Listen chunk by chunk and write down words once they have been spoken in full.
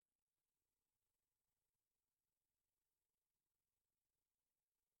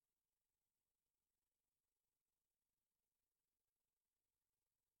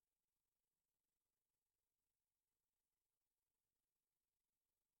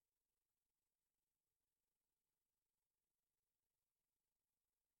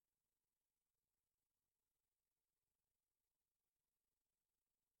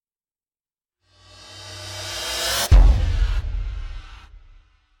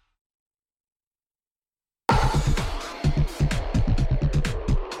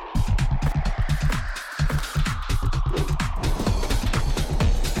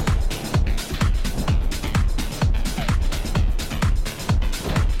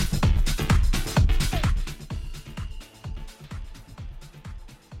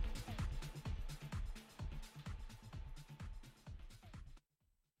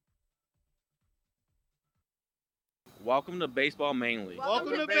Welcome to Baseball Mainly.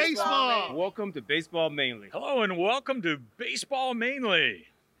 Welcome to baseball. Welcome to Baseball Mainly. Hello and welcome to Baseball Mainly.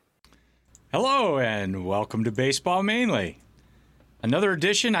 Hello and welcome to Baseball Mainly. Another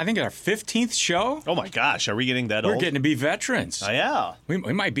edition, I think our 15th show. Oh my gosh, are we getting that We're old? getting to be veterans. Oh, yeah. We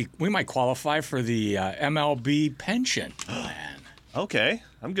might qualify for the MLB pension plan. Okay,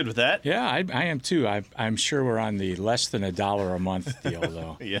 I'm good with that. Yeah, I am too. I'm sure we're on the less than $1 a month deal,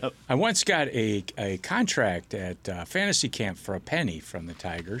 though. Yep. I once got a contract at fantasy camp for a penny from the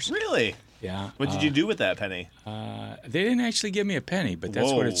Tigers. Really? Yeah. What did you do with that penny? They didn't actually give me a penny, but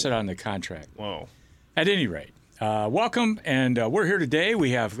that's what it said on the contract. Whoa. At any rate, welcome, and we're here today.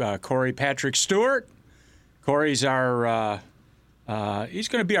 We have Corey Patrick Stewart. Corey's our he's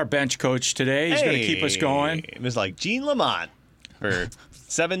going to be our bench coach today. He's going to keep us going. It was like Gene Lamont for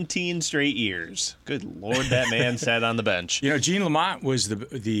 17 straight years. Good Lord, that man sat on the bench. You know, Gene Lamont was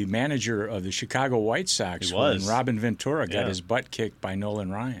the manager of the Chicago White Sox He was. when Robin Ventura got Yeah. his butt kicked by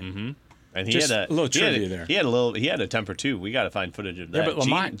Nolan Ryan. Mm-hmm. And he Just had a little trivia there. He had a temper too. We got to find footage of that. Yeah, but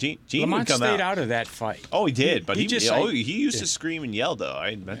Lamont, Gene Lamont would come stayed out. out of that fight. Oh, he did, but he he used to scream and yell though.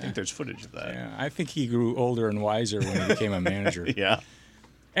 I think there's footage of that. Yeah, I think he grew older and wiser when he became a manager. Yeah.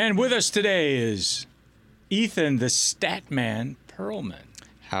 And with us today is Ethan, the Statman Perlman.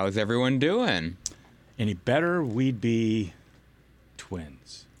 How's everyone doing? Any better, we'd be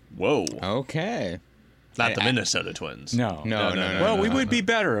twins. Whoa. Okay. Not the Minnesota Twins. No. No. Well, we would be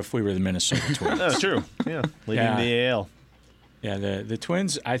better if we were the Minnesota Twins. That's true. Yeah. Leading Yeah. the AL. Yeah, the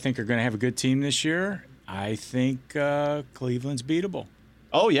Twins, I think, are going to have a good team this year. I think Cleveland's beatable.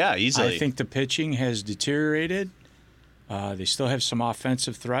 Oh yeah, easily. I think the pitching has deteriorated. They still have some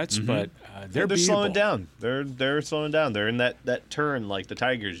offensive threats, but they're beatable. slowing down. They're slowing down. They're in that turn like the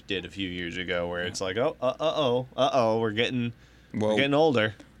Tigers did a few years ago, where it's like, we're getting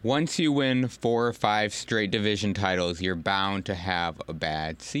older. Once you win 4 or 5 straight division titles, you're bound to have a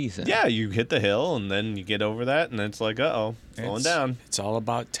bad season. Yeah, you hit the hill and then you get over that, and it's like, slowing down. It's all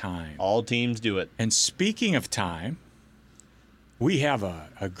about time. All teams do it. And speaking of time, we have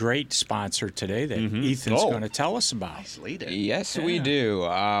a great sponsor today that Ethan's going to tell us about. Yes, we do.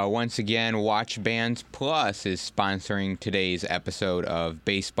 Once again, Watch Bands Plus is sponsoring today's episode of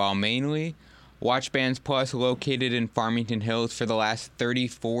Baseball Mainly. Watch Bands Plus, located in Farmington Hills for the last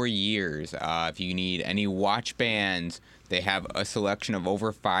 34 years. If you need any watch bands, they have a selection of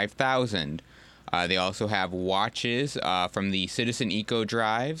over 5,000. They also have watches from the Citizen Eco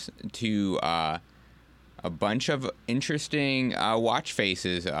Drives to a bunch of interesting watch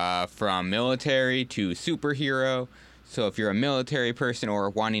faces from military to superhero. So if you're a military person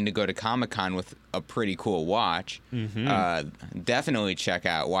or wanting to go to Comic-Con with a pretty cool watch, definitely check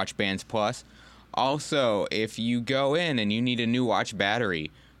out Watch Bands Plus. Also, if you go in and you need a new watch battery,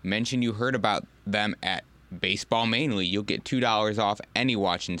 mention you heard about them at Baseball Mainly. You'll get $2 off any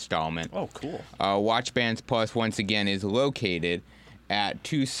watch installment. Oh, cool. Watch Bands Plus, once again, is located at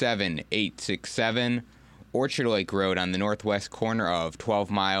 27867 Orchard Lake Road on the northwest corner of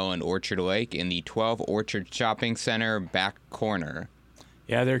 12 Mile and Orchard Lake in the 12 Orchard Shopping Center back corner.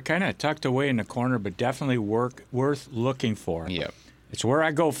 Yeah, they're kind of tucked away in the corner, but definitely worth looking for. Yep. It's where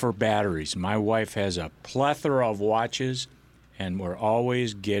I go for batteries. My wife has a plethora of watches, and we're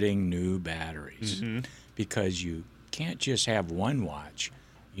always getting new batteries because you can't just have one watch.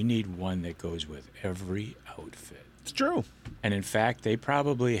 You need one that goes with every outfit. It's true. And in fact, they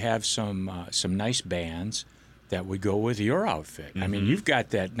probably have some nice bands that would go with your outfit. I mean, you've got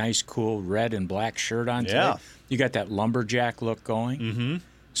that nice, cool red and black shirt on today. Yeah. You got that lumberjack look going.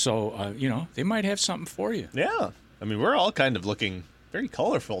 So, they might have something for you. Yeah. I mean, we're all kind of looking very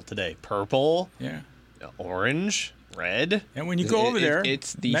colorful today. Purple, Yeah. orange, red. And when you go over there,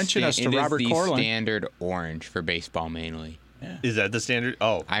 mention us to Robert It is the Corlin. standard orange for Baseball Mainly. Is that the standard?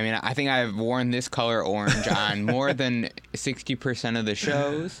 Oh. I mean, I think I've worn this color orange on more than 60% of the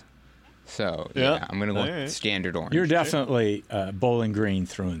shows. So, Yeah. I'm going to go All with right. standard orange. You're definitely Bowling Green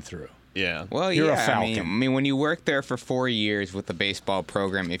through and through. Yeah. Well, You're a yeah, Falcon. I mean, when you work there for 4 years with the baseball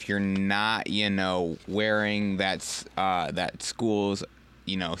program, if you're not, wearing that school's,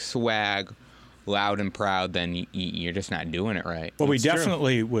 swag, loud and proud, then you're just not doing it right. Well, we That's true.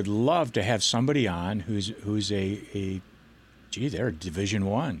 definitely would love to have somebody on who's they're a Division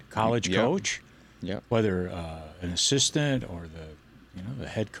I college Yep. coach, Yep. whether an assistant or the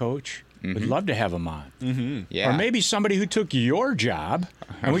head coach. We'd love to have them on. Yeah. Or maybe somebody who took your job,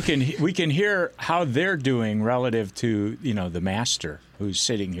 and we can hear how they're doing relative to the master who's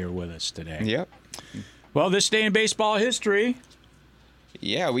sitting here with us today. Yep. Well, this day in baseball history,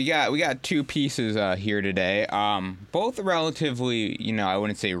 Yeah, we got two pieces here today. Both relatively, I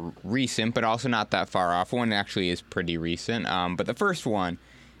wouldn't say recent, but also not that far off. One actually is pretty recent. But the first one,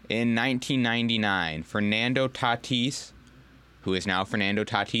 in 1999, Fernando Tatis, who is now Fernando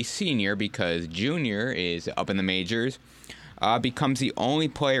Tatis Sr. because Jr. is up in the majors, becomes the only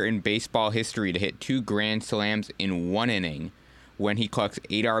player in baseball history to hit 2 grand slams in one inning when he collects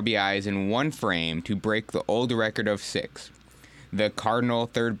 8 RBIs in one frame to break the old record of 6. The Cardinal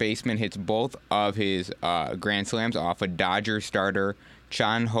third baseman hits both of his grand slams off a Dodger starter,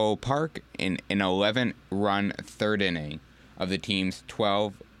 Chan Ho Park, in an 11-run third inning of the team's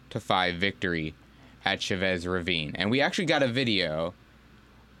 12-5 victory at Chavez Ravine. And we actually got a video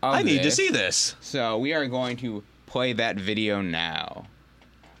of I need to this, see this. so we are going to play that video now.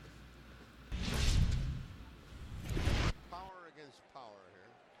 Power against power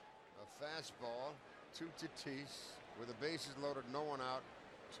here. A fastball to Tatis with the bases loaded, no one out,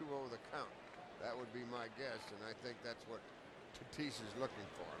 2-0 the count. That would be my guess, and I think that's what Tatis is looking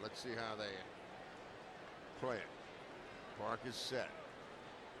for. Let's see how they play it. Park is set.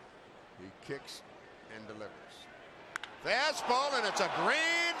 He kicks and delivers. Fastball, and it's a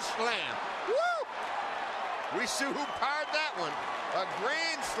grand slam. Woo! We see who powered that one. A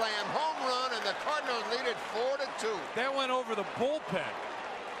grand slam home run, and the Cardinals lead it 4-2. That went over the bullpen.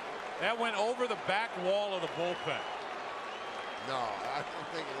 That went over the back wall of the bullpen. No, I don't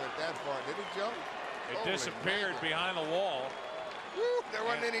think it went that far. Did it, Joe? It Holy disappeared mackerel. behind the wall. Woo, there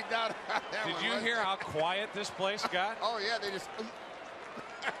wasn't any doubt about that Did one, you was hear there? how quiet this place got? Oh, yeah, they just...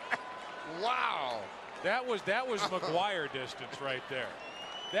 Wow. That was McGuire distance right there.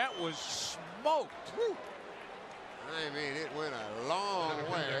 That was smoked. Woo. I mean, it went a long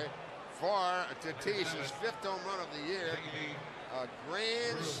way for Tatis' 5th home run of the year. A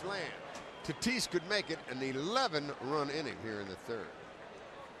grand slam. Tatis could make it an 11-run inning here in the 3rd.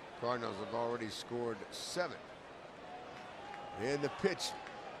 Cardinals have already scored 7. And the pitch.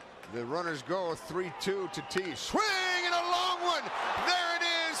 The runners go 3-2. Tatis. Swing and a long one. There it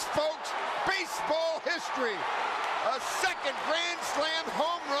is, folks. Baseball history. A 2nd grand slam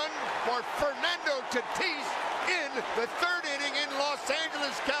home run for Fernando Tatis in the 3rd inning in Los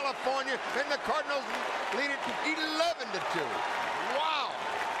Angeles, California, and the Cardinals lead it 11-2. Wow!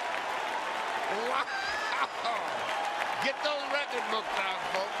 Wow! Get those record books out,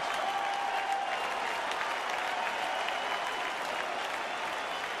 folks.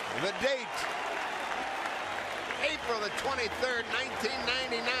 The date, April the 23rd,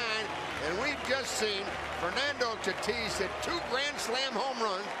 1999, and we've just seen Fernando Tatis hit 2 grand slam home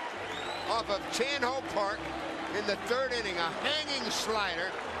runs off of Chan Ho Park in the 3rd inning, a hanging slider,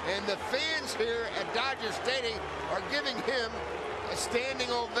 and the fans here at Dodger Stadium are giving him a standing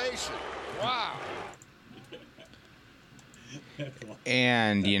ovation. Wow.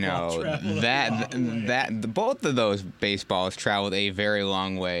 And that both of those baseballs traveled a very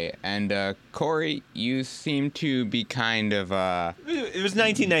long way. And Corey, you seem to be kind of It was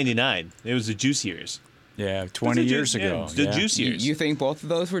 1999. It was the juice years. Yeah, 20 years ago. Yeah, the juice years. You think both of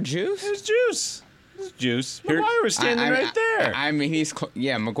those were juice? It was juice. It was juice. McGuire was standing right there. I mean,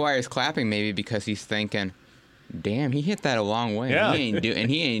 McGuire's clapping maybe because he's thinking, "Damn, he hit that a long way. Yeah.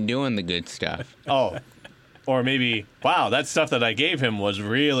 He ain't doing the good stuff." Oh. Or maybe, wow, that stuff that I gave him was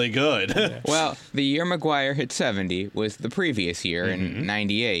really good. Well, the year McGuire hit 70 was the previous year in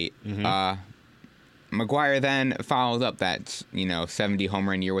 '98. McGuire then followed up that 70 home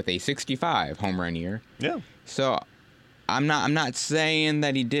run year with a 65 home run year. Yeah. So I'm not saying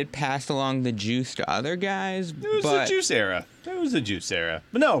that he did pass along the juice to other guys, It was but the juice era. It was the juice era.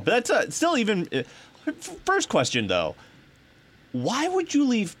 But no, but that's still even. First question, though. Why would you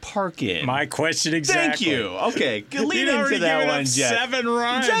leave Park in? My question exactly. Thank you. Okay, lead He'd already into that given one, up Jet. 7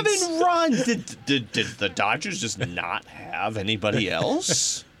 runs. 7 runs. Did the Dodgers just not have anybody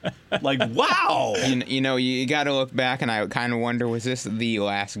else? Like, wow. you got to look back, and I kind of wonder, was this the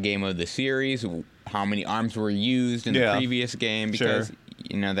last game of the series? How many arms were used in the previous game? Because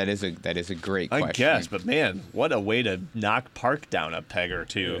Sure. that is a great question. I guess, but man, what a way to knock Park down a peg or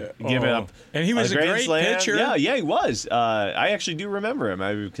two. Give it up. And he was a grand great slam. pitcher. Yeah, he was. I actually do remember him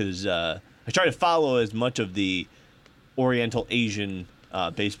because I try to follow as much of the Oriental Asian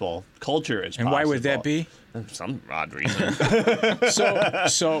baseball culture as possible. And why would that be? Some odd reason.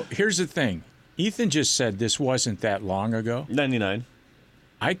 So here's the thing. Ethan just said this wasn't that long ago. 99.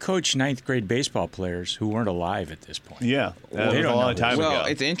 I coached 9th grade baseball players who weren't alive at this point. Yeah, that They was a don't long know time Well, ago.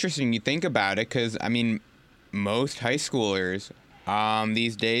 it's interesting you think about it because most high schoolers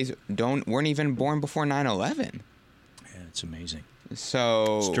these days weren't even born before 9/11. Yeah, it's amazing.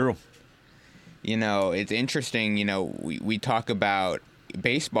 So It's true. it's interesting. We talk about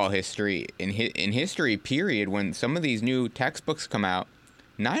baseball history, in history period, when some of these new textbooks come out,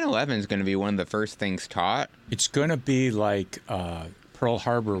 9/11 is going to be one of the first things taught. It's going to be like Pearl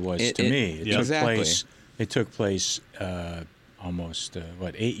Harbor was to me. It took place almost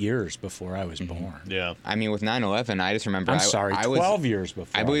 8 years before I was born. Yeah. I mean, with 9/11, I just remember. I'm sorry, 12 years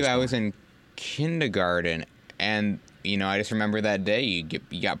before. I believe I was in kindergarten, and I just remember that day you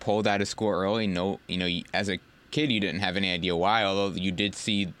got pulled out of school early. No, as a kid you didn't have any idea why, although you did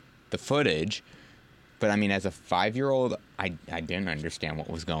see the footage. But I mean, as a 5-year-old, I didn't understand what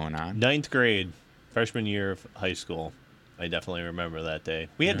was going on. 9th grade, freshman year of high school. I definitely remember that day.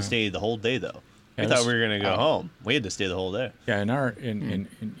 We had to stay the whole day though. I thought we were going to go home. We had to stay the whole day. Yeah,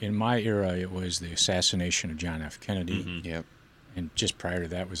 in my era, it was the assassination of John F. Kennedy. Mm-hmm. Yep. And just prior to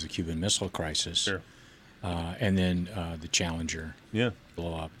that was the Cuban Missile Crisis. Sure. And then the Challenger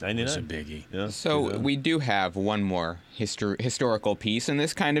blow up. 99. Was a biggie. Yeah. So we do have one more historical piece, and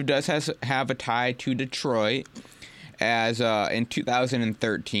this kind of does have a tie to Detroit. As in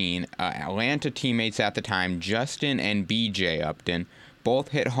 2013, Atlanta teammates at the time, Justin and B.J. Upton, both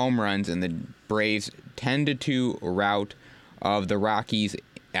hit home runs in the Braves' 10-2 rout of the Rockies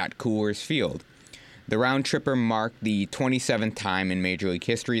at Coors Field. The round tripper marked the 27th time in Major League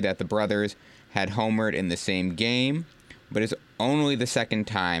history that the brothers had homered in the same game, but is only the second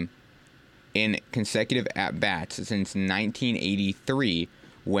time in consecutive at-bats since 1983,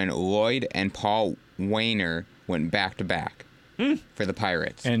 when Lloyd and Paul Wainer went back-to-back for the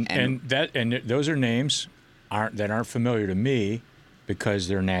Pirates. And those are names that aren't familiar to me because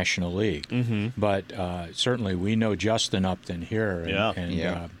they're National League. Mm-hmm. But certainly we know Justin Upton here,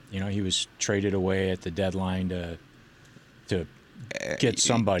 he was traded away at the deadline to get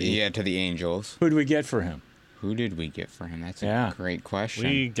somebody. Yeah, to the Angels. Who did we get for him? Who did we get for him? That's a great question.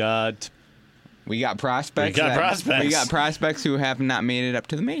 We got prospects. We got prospects who have not made it up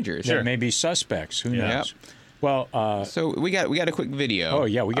to the majors. Sure. Maybe suspects. Who knows? Yep. Well, so we got a quick video. Oh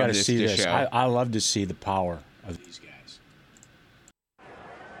yeah, we got to see this. Show. I love to see the power of these guys.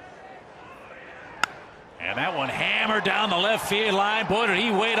 And that one hammered down the left field line. Boy, did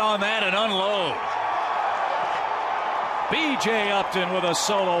he wait on that and unload. B.J. Upton with a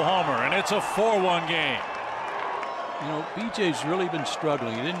solo homer, and it's a 4-1 game. B.J.'s really been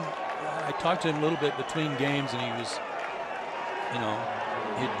struggling. I talked to him a little bit between games, and he was,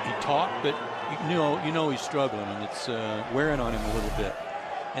 he talked, but he's struggling, and it's wearing on him a little bit.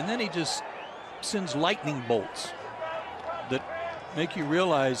 And then he just sends lightning bolts that make you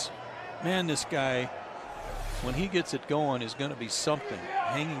realize, man, this guy, when he gets it going, is going to be something.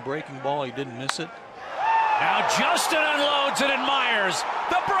 Hanging breaking ball, he didn't miss it. Now Justin unloads it, and Myers.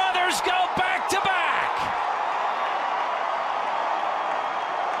 The brothers go back to back.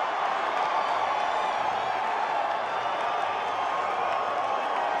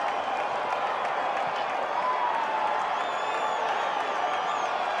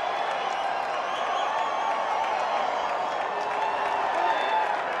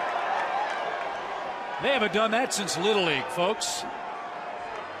 They haven't done that since Little League, folks.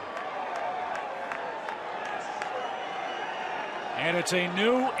 And it's a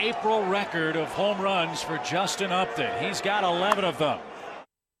new April record of home runs for Justin Upton. He's got 11 of them.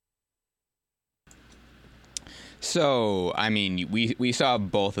 So, I mean, we saw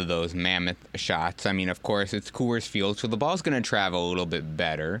both of those mammoth shots. I mean, of course, it's Coors Field, so the ball's going to travel a little bit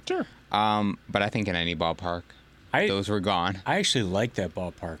better. Sure. But I think in any ballpark, those were gone. I actually like that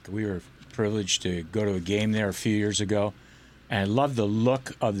ballpark. We were privileged to go to a game there a few years ago. And I love the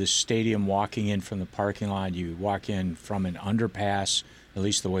look of the stadium walking in from the parking lot. You walk in from an underpass, at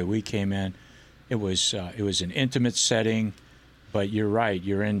least the way we came in. It was an intimate setting, but you're right.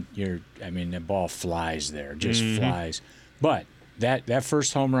 The ball flies there, just flies. But that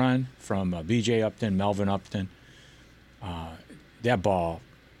first home run from B.J. Upton, Melvin Upton, that ball,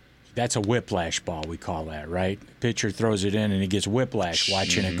 that's a whiplash ball, we call that, right? Pitcher throws it in and he gets whiplash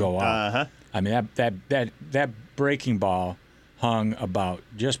watching it go out. I mean, that breaking ball hung about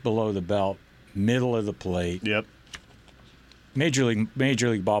just below the belt, middle of the plate. Yep. Major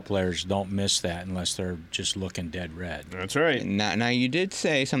league ball players don't miss that unless they're just looking dead red. That's right. Now you did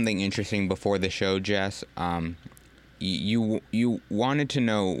say something interesting before the show, Jess. You wanted to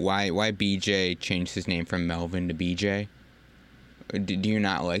know why BJ changed his name from Melvin to BJ. Do you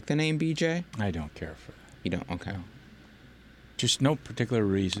not like the name BJ? I don't care for that. You don't? Okay. No. Just no particular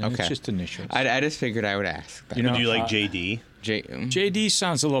reason. Okay. It's just initials. I just figured I would ask. Do you like JD? JD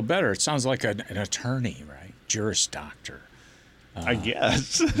sounds a little better. It sounds like an attorney, right? Juris Doctor. I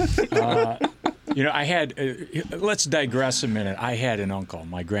guess. I had. Let's digress a minute. I had an uncle,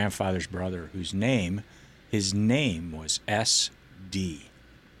 my grandfather's brother, his name was S. SD.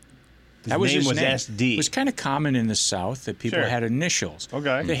 His name was SD. It was kind of common in the South that people Sure. had initials.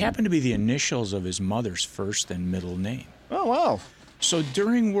 Okay. They happened to be the initials of his mother's first and middle name. Oh, wow. So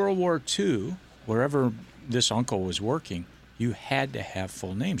during World War II, wherever this uncle was working, you had to have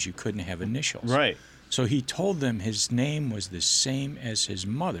full names. You couldn't have initials. Right. So he told them his name was the same as his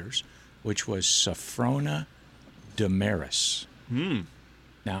mother's, which was Sophrona Damaris.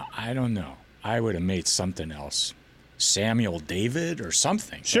 Now, I don't know. I would have made something else. Samuel David or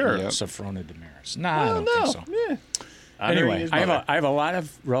something. Sure. But Sophrona Damaris. No, I don't think so. Yeah. Anyway, I have a lot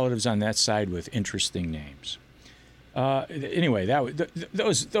of relatives on that side with interesting names. Anyway,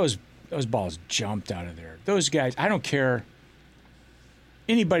 those balls jumped out of there. Those guys, I don't care.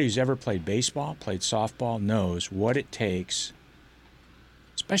 Anybody who's ever played baseball, played softball, knows what it takes,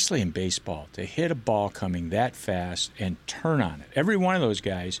 especially in baseball, to hit a ball coming that fast and turn on it. Every one of those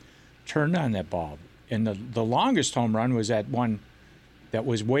guys turned on that ball. And the longest home run was that one that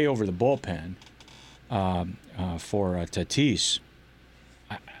was way over the bullpen for Tatis.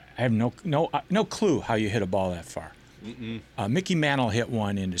 I have no clue how you hit a ball that far. Mickey Mantle hit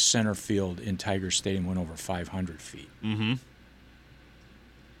one into center field in Tiger Stadium, went over 500 feet. Mm-hmm.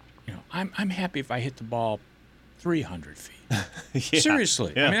 You know, I'm happy if I hit the ball 300 feet. Yeah.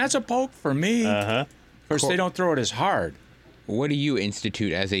 Seriously. Yeah. I mean, that's a poke for me. Uh-huh. Of course, they don't throw it as hard. What do you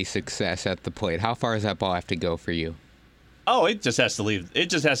institute as a success at the plate? How far does that ball have to go for you? Oh, it just has to leave. It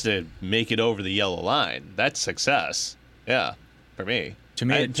just has to make it over the yellow line. That's success. Yeah, for me. To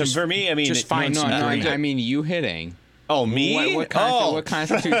me, for me, I mean, just find some green. I mean, you hitting. Oh, me? What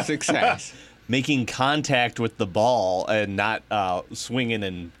constitutes success? Making contact with the ball and not swinging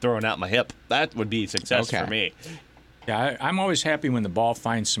and throwing out my hip. That would be success for me. Yeah, I'm always happy when the ball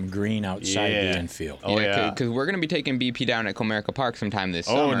finds some green outside the infield. Oh, yeah. Because we're going to be taking BP down at Comerica Park sometime this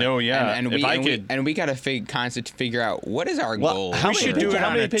summer. Oh, no, yeah. And we got to figure out what is our goal. We should do it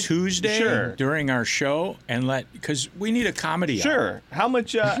on a Tuesday Sure. during our show and because we need a comedy hour. Sure. How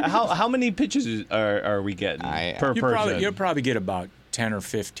much? How many pitches are we getting per person? You'll probably get about 10 or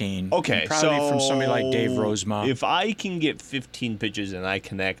 15. Okay, and probably from somebody like Dave Rozema. If I can get 15 pitches and I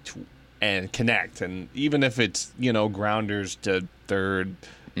connect, and even if it's grounders to third,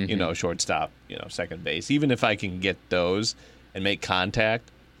 shortstop, second base, even if I can get those and make contact,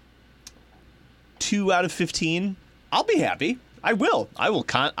 2 out of 15, I'll be happy. I will. I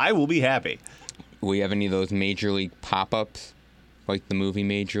will be happy. Will you have any of those major league pop-ups? Like the movie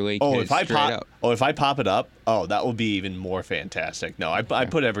Major League? If I pop it up, that will be even more fantastic. No, I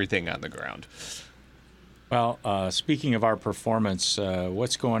put everything on the ground. Well, speaking of our performance,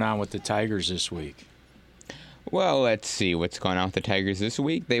 what's going on with the Tigers this week? Well, let's see what's going on with the Tigers this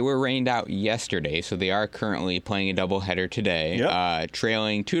week. They were rained out yesterday, so they are currently playing a doubleheader today,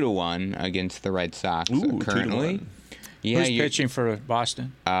 trailing 2-1 against the Red Sox. Currently, 2-1. Who's pitching for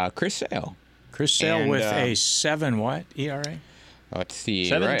Boston? Chris Sale. Chris Sale with a 7 ERA? Let's see.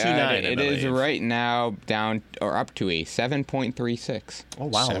 7.29. It is right now down or up to a 7.36. Oh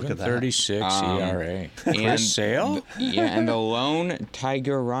wow! Look at that. 7.36 ERA. Chris Sale. And the lone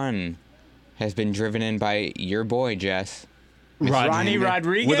Tiger run has been driven in by your boy Jess. Ronnie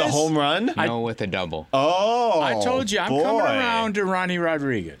Rodriguez with a home run. No, with a double. Oh, I told you I'm coming around to Ronnie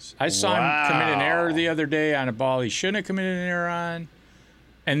Rodriguez. I saw him commit an error the other day on a ball he shouldn't have committed an error on,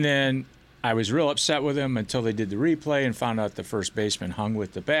 and then I was real upset with him until they did the replay and found out the first baseman hung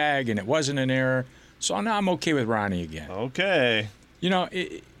with the bag and it wasn't an error. So now I'm okay with Ronnie again. Okay.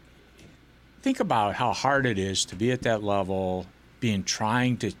 Think about how hard it is to be at that level,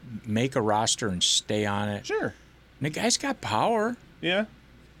 trying to make a roster and stay on it. Sure. And the guy's got power. Yeah.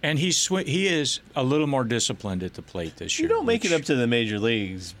 And he is a little more disciplined at the plate this year. You don't make it up to the major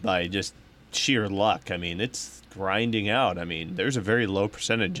leagues by just sheer luck. I mean, it's grinding out. I mean, there's a very low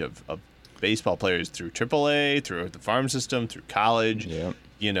percentage of baseball players through AAA, through the farm system, through college,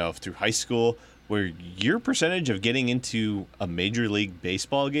 through high school, where your percentage of getting into a major league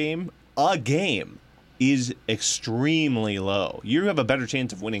baseball game, is extremely low. You have a better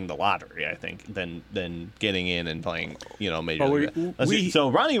chance of winning the lottery, I think, than getting in and playing, major league. So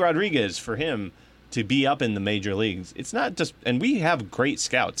Ronnie Rodriguez, for him to be up in the major leagues, it's not just, and we have great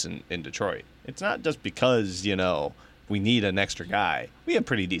scouts in Detroit. It's not just because, we need an extra guy. We have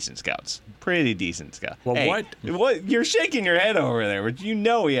pretty decent scouts. Well, hey, what? You're shaking your head over there, but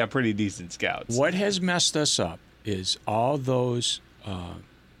we have pretty decent scouts. What has messed us up is all those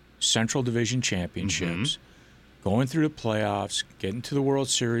Central Division championships, going through the playoffs, getting to the World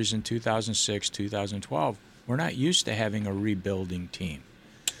Series in 2006, 2012. We're not used to having a rebuilding team.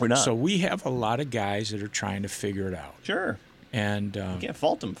 We're not. So we have a lot of guys that are trying to figure it out. Sure. And you can't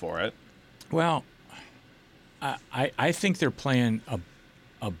fault them for it. Well, I think they're playing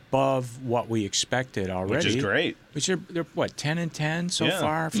above what we expected already. Which is great. Which they're what, 10-10 so Yeah.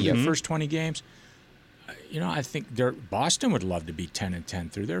 far for their first 20 games. I think Boston would love to be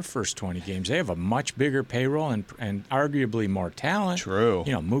 10-10 through their first 20 games. They have a much bigger payroll and arguably more talent. True.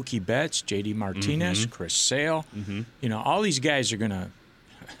 Mookie Betts, J.D. Martinez, Chris Sale. All these guys are gonna.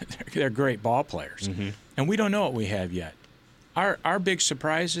 They're great ball players, and we don't know what we have yet. Our big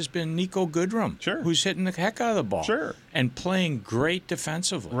surprise has been Nico Goodrum, who's hitting the heck out of the ball, and playing great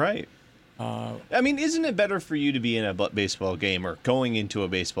defensively. Right. Isn't it better for you to be in a baseball game or going into a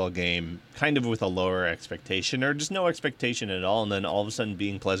baseball game kind of with a lower expectation or just no expectation at all, and then all of a sudden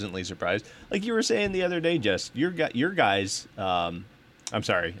being pleasantly surprised? Like you were saying the other day, Jess, your guys. I'm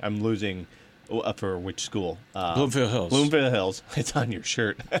sorry, I'm losing. For which school? Bloomfield Hills. Bloomfield Hills. It's on your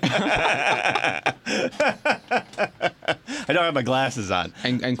shirt. I don't have my glasses on.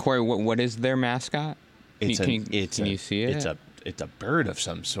 And Corey, what is their mascot? Can you see it? It's a bird of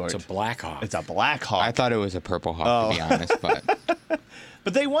some sort. It's a black hawk. It's a black hawk. I thought it was a purple hawk, to be honest, but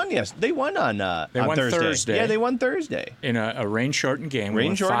But they won. Yes, they won on. They won Thursday. Yeah, they won Thursday In a rain-shortened game. We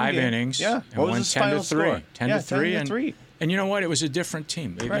won 5 innings. Yeah. And won 10-3. 10-3. And you know what? It was a different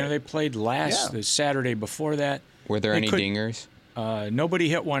team. Right. They played the Saturday before that. Were there any dingers? Nobody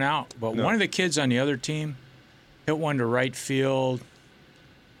hit one out, but one of the kids on the other team hit one to right field.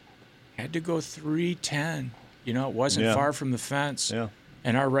 Had to go 310. It wasn't far from the fence. Yeah.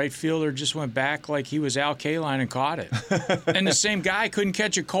 And our right fielder just went back like he was Al Kaline and caught it. And the same guy couldn't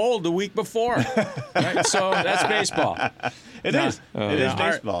catch a cold the week before. Right? So that's baseball. It is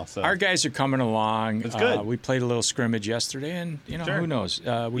baseball. Our guys are coming along. It's good. We played a little scrimmage yesterday, and who knows?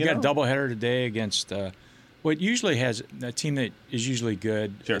 We got a doubleheader today against what usually has a team that is usually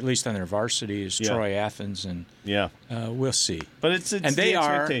good, at least on their varsity, is Troy Athens, and we'll see. But it's and they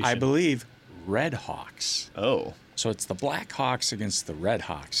are, I believe, Red Hawks. Oh. So it's the Black Hawks against the Red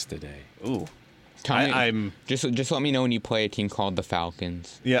Hawks today. Ooh. I'm just let me know when you play a team called the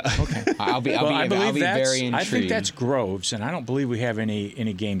Falcons. Yeah. Okay. I'll be very intrigued. I think that's Groves, and I don't believe we have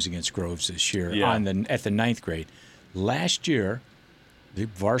any games against Groves this year at the 9th grade. Last year, the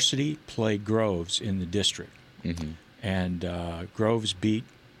varsity played Groves in the district, and Groves beat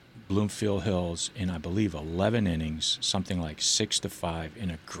Bloomfield Hills in, I believe, 11 innings, something like 6-5 in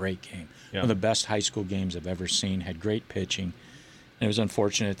a great game. One of the best high school games I've ever seen. Had great pitching. And it was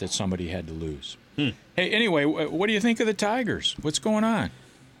unfortunate that somebody had to lose. Hey, anyway, what do you think of the Tigers? What's going on?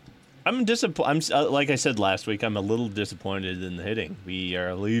 I'm disappointed. Like I said last week, I'm a little disappointed in the hitting. We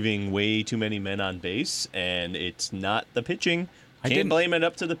are leaving way too many men on base, and it's not the pitching. Can't blame it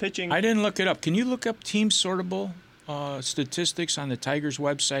up to the pitching. I didn't look it up. Can you look up team sortable statistics on the Tigers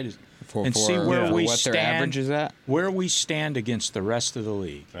website and see where we what stand? Their average is at? Where we stand against the rest of the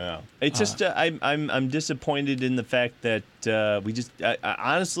league. Yeah, it's just I'm disappointed in the fact that we just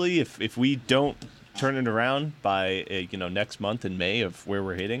honestly, if we don't turn it around by next month in May of where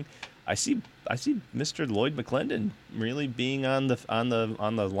we're hitting, I see Mr. Lloyd McClendon really being on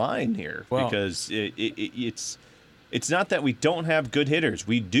the line here, because it's not that we don't have good hitters.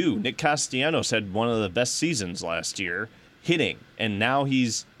 We do. Nick Castellanos had one of the best seasons last year hitting, and now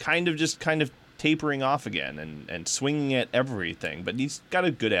he's kind of tapering off again and swinging at everything, but he's got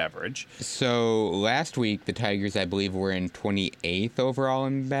a good average. So last week, the Tigers, I believe, were in 28th overall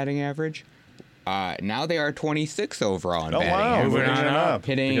in batting average. Now they are 26th overall in batting average. Moving on up.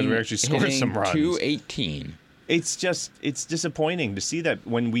 Because we actually scored some runs. 218. It's disappointing to see that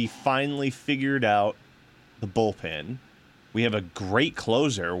when we finally figured out the bullpen, we have a great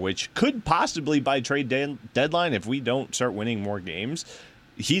closer, which could possibly by trade deadline, if we don't start winning more games,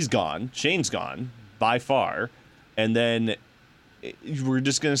 he's gone. Shane's gone by far. And then we're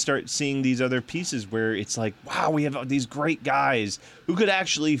just going to start seeing these other pieces where it's like, wow, we have these great guys who could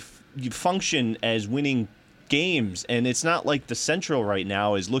actually function as winning games, and it's not like the Central right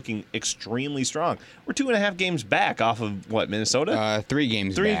now is looking extremely strong. We're 2.5 games back off of Minnesota? 3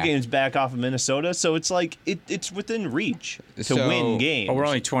 games Three back. games back off of Minnesota, so it's like it's within reach to win games. Well, we're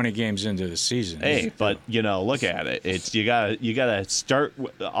only 20 games into the season. Hey, but look at it. It's you gotta start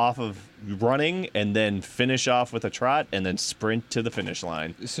off of running and then finish off with a trot and then sprint to the finish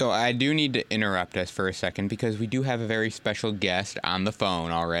line. So I do need to interrupt us for a second because we do have a very special guest on the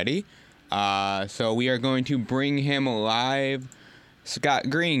phone already. So we are going to bring him live. Scott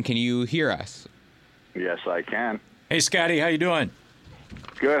Green, can you hear us? Yes, I can. Hey, Scotty, how you doing?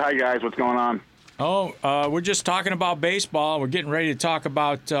 Good. Hi, guys. What's going on? Oh, we're just talking about baseball. We're getting ready to talk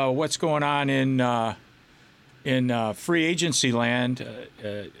about what's going on in free agency land.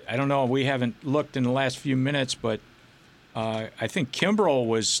 I don't know. We haven't looked in the last few minutes, but I think Kimbrel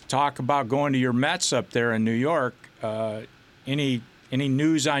was talk about going to your Mets up there in New York. Any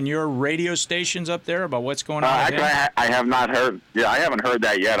news on your radio stations up there about what's going on? Actually, I have not heard. Yeah, I haven't heard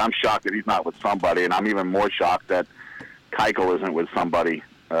that yet. I'm shocked that he's not with somebody, and I'm even more shocked that Keuchel isn't with somebody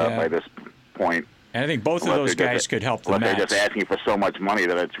by this point. And I think both of those guys could help the Mets. They're just asking for so much money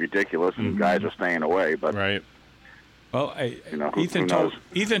that it's ridiculous, and guys are staying away. But right. Well, Ethan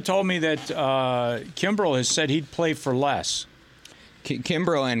told me that Kimbrel has said he'd play for less.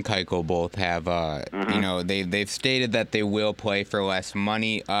 Kimbrel and Keuchel both have, they've stated that they will play for less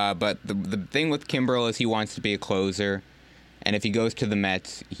money. But the thing with Kimbrel is he wants to be a closer, and if he goes to the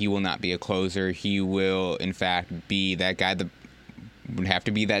Mets, he will not be a closer. He will, in fact, be that guy that would have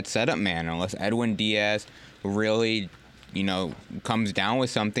to be that setup man, unless Edwin Diaz really, comes down with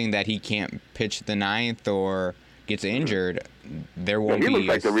something that he can't pitch the ninth or gets injured. There won't be. He looks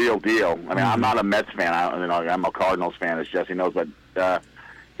like the real deal. I mean, I'm not a Mets fan. I'm a Cardinals fan, as Jesse knows, but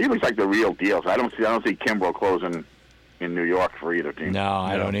he looks like the real deal. So I don't see Kimbrel closing in New York for either team. No,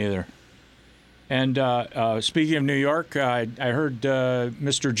 I don't either. And speaking of New York, I heard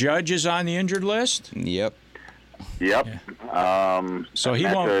Mr. Judge is on the injured list. Yep. Yeah. So he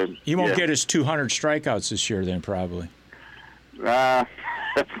won't get his 200 strikeouts this year, then probably.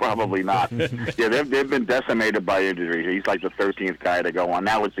 Probably not. Yeah, they've been decimated by injuries. He's like the 13th guy to go on.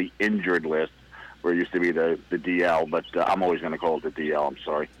 Now it's the injured list, where it used to be the DL, but I'm always going to call it the DL. I'm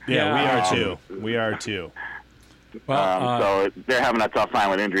sorry. Yeah, we are too. Well, so they're having a tough time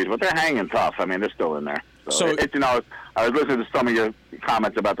with injuries, but they're hanging tough. I mean, they're still in there. So it's, I was listening to some of your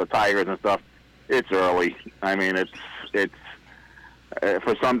comments about the Tigers and stuff. It's early. I mean, it's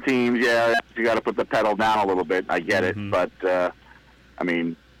for some teams, you got to put the pedal down a little bit. I get it, but I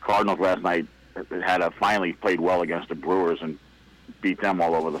mean, Cardinals last night finally played well against the Brewers and beat them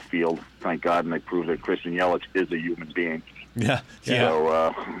all over the field. Thank God, and they proved that Christian Yelich is a human being. Yeah.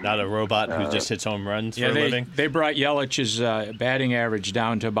 So, not a robot who just hits home runs for a living. They brought Yelich's batting average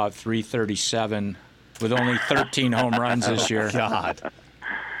down to about 337 with only 13 home runs this year. God.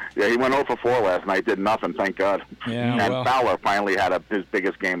 Yeah, he went 0 for 4 last night, did nothing, thank God. Yeah, and Fowler finally had his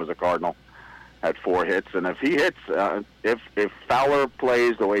biggest game as a Cardinal, had 4 hits. And if he hits, if Fowler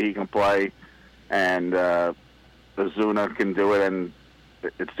plays the way he can play and Ozuna can do it, and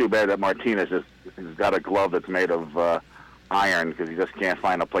it's too bad that Martinez has got a glove that's made of iron because he just can't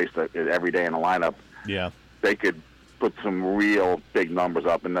find a place every day in the lineup. Yeah. They could put some real big numbers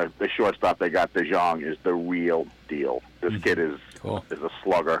up. And the shortstop they got, DeJong, is the real deal. This kid is a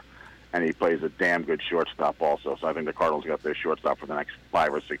slugger, and he plays a damn good shortstop also. So I think the Cardinals got their shortstop for the next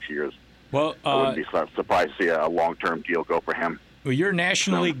 5 or 6 years. Well, I wouldn't be surprised to see a long-term deal go for him. Well, you're a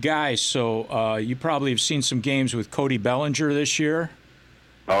National League guy, so you probably have seen some games with Cody Bellinger this year.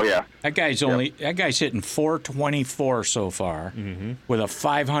 Oh yeah, that guy's hitting .424 so far with a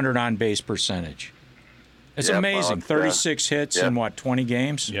 .500 on base percentage. It's amazing. 36 hits in 20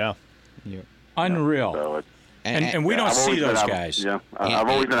 games? Yeah. Unreal. So and we don't see those guys. Yeah, I've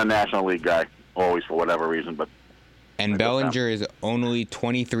always been a National League guy, always for whatever reason. And Bellinger is only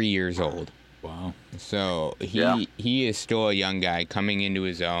 23 years old. Wow. So he is still a young guy coming into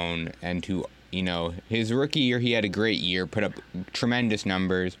his own, and his rookie year he had a great year, put up tremendous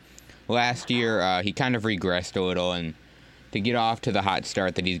numbers. Last year he kind of regressed a little, and to get off to the hot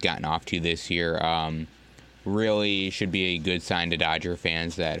start that he's gotten off to this year really should be a good sign to Dodger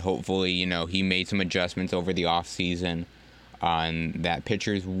fans that hopefully he made some adjustments over the offseason, and that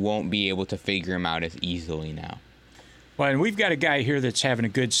pitchers won't be able to figure him out as easily now. Well, and we've got a guy here that's having a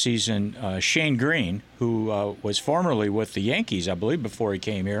good season, Shane Green, who was formerly with the Yankees, I believe, before he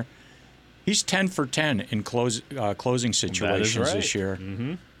came here. He's 10 for 10 in closing situations this year.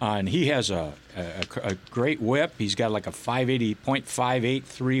 And he has a great whip. He's got like a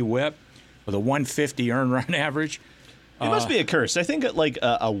 .583 whip with a 150 earned run average. It must be a curse. I think like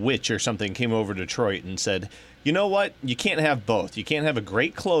a witch or something came over Detroit and said, you know what? You can't have both. You can't have a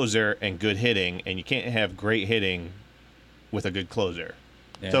great closer and good hitting, and you can't have great hitting with a good closer.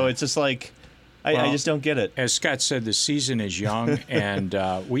 Yeah. So it's just like, I just don't get it. As Scott said, the season is young, and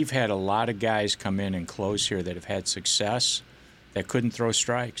we've had a lot of guys come in and close here that have had success that couldn't throw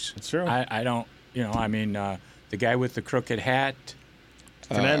strikes. It's true. I don't, the guy with the crooked hat,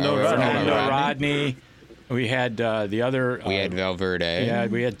 Fernando Rodney. We had the other. We had Valverde. Yeah,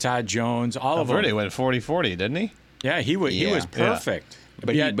 we had Todd Jones. Valverde went 40-40, didn't he? Yeah, he was perfect.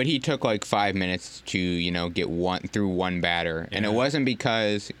 Yeah. But he took like 5 minutes to get through one batter, and it wasn't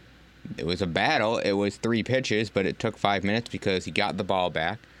because it was a battle. It was 3 pitches, but it took 5 minutes because he got the ball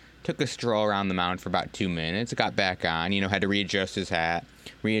back, took a stroll around the mound for about 2 minutes, got back on. Had to readjust his hat,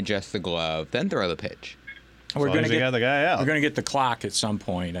 readjust the glove, then throw the pitch. We're going to get the guy out. We're going to get the clock at some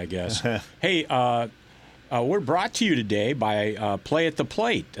point, I guess. Hey, we're brought to you today by Play at the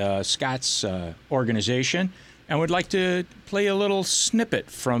Plate, Scott's organization, and would like to play a little snippet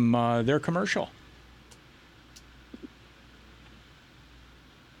from their commercial.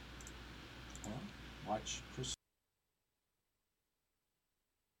 Watch Chris.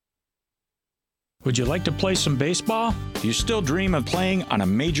 Would you like to play some baseball? Do you still dream of playing on a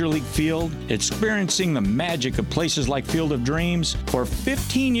major league field, experiencing the magic of places like Field of Dreams? For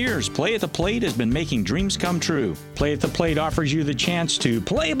 15 years, Play at the Plate has been making dreams come true. Play at the Plate offers you the chance to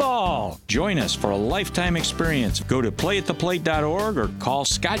play ball. Join us for a lifetime experience. Go to playattheplate.org or call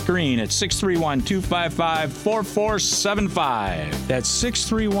Scott Green at 631-255-4475. That's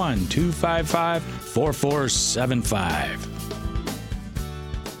 631-255-4475.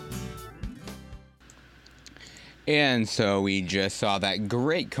 And so we just saw that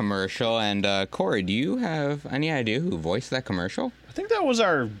great commercial. And Corey, do you have any idea who voiced that commercial? I think that was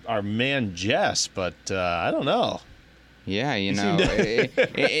our man Jess, but I don't know. Yeah, you know, it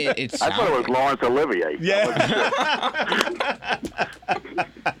I thought it was Laurence Olivier. Yeah.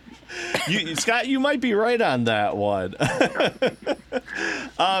 Scott, you might be right on that one.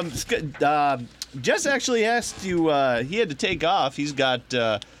 Jess actually asked you. He had to take off. He's got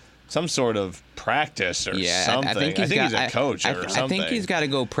some sort of practice or something. I think he's a coach or something. I think he's got to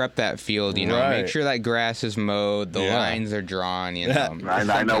go prep that field, you know, make sure that grass is mowed, the lines are drawn, you know.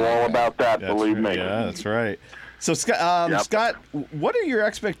 I know all about that, believe me. Yeah, that's right. So, Scott, what are your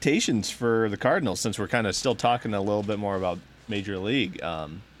expectations for the Cardinals, since we're kind of still talking a little bit more about Major League?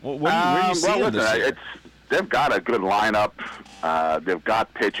 Where do you see them this year? They've got a good lineup. They've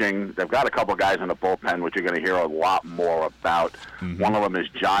got pitching. They've got a couple guys in the bullpen, which you're going to hear a lot more about. Mm-hmm. One of them is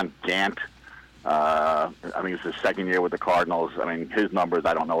John Gant. I think it's his second year with the Cardinals. I mean, his numbers,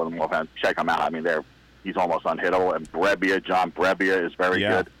 I don't know them offhand. Check them out. I mean, he's almost unhittable. And John Brebbia is very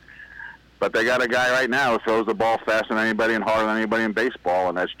good. But they got a guy right now who throws the ball faster than anybody and harder than anybody in baseball,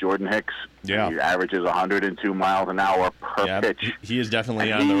 and that's Jordan Hicks. Yeah. He averages 102 miles an hour per pitch. He is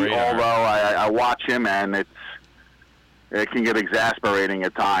definitely on the radar. Although I watch him, and it can get exasperating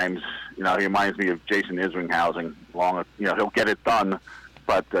at times. You know, he reminds me of Jason Isringhausen. He'll get it done,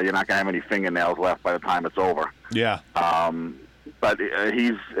 but you're not going to have any fingernails left by the time it's over. Yeah. But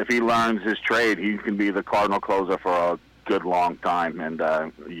if he learns his trade, he can be the Cardinal closer for a good long time, and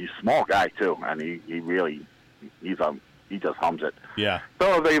he's a small guy too, and he just hums it. Yeah.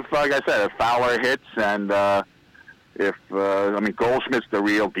 So they've, like I said, if Fowler hits, and Goldschmidt's the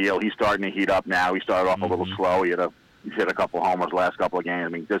real deal. He's starting to heat up now. He started off a little slow. He hit a couple homers the last couple of games. I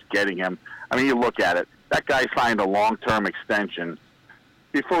mean, just getting him. I mean, you look at it. That guy signed a long-term extension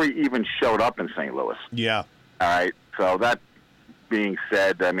before he even showed up in St. Louis. Yeah. All right. So that being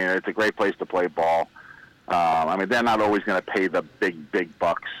said, I mean, it's a great place to play ball. They're not always going to pay the big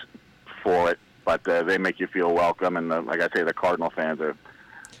bucks for it, but they make you feel welcome. And like I say, the Cardinal fans are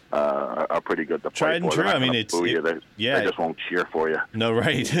pretty good to play tried and for. true. I mean, they just won't cheer for you. No,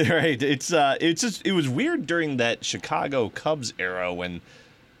 right, right. It was weird during that Chicago Cubs era when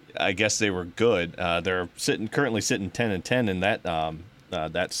I guess they were good. They're currently sitting 10-10 in that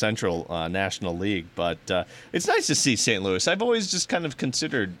Central National League, but it's nice to see St. Louis. I've always just kind of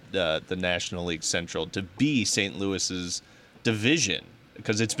considered the National League Central to be St. Louis's division,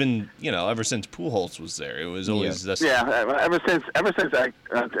 because it's been, ever since Pujols was there. It was always this. Yeah, ever since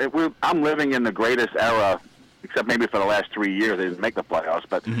I'm living in the greatest era, except maybe for the last 3 years they didn't make the playoffs.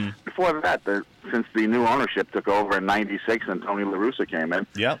 But before that, since the new ownership took over in '96 and Tony La Russa came in,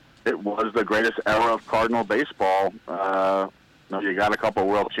 it was the greatest era of Cardinal baseball. You got a couple of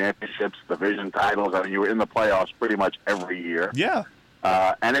world championships, division titles. I mean, you were in the playoffs pretty much every year. Yeah.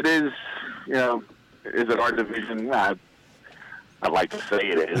 And it is, is it our division? I'd like to say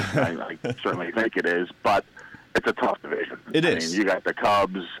it is. I certainly think it is, but it's a tough division. It is. I mean, you got the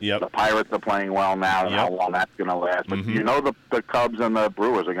Cubs. The Pirates are playing well now. How long that's going to last. But the Cubs and the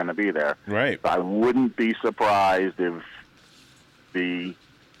Brewers are going to be there. Right. So I wouldn't be surprised if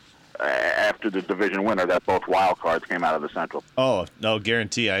after the division winner, that both wild cards came out of the Central. Oh, no,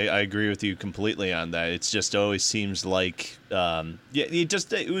 guarantee. I agree with you completely on that. It's just always seems like,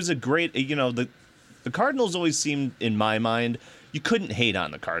 it was a great, the Cardinals always seemed, in my mind, you couldn't hate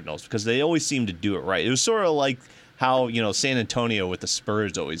on the Cardinals because they always seemed to do it right. It was sort of like how, San Antonio with the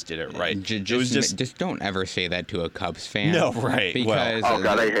Spurs always did it right. Just don't ever say that to a Cubs fan. No, right. Because oh,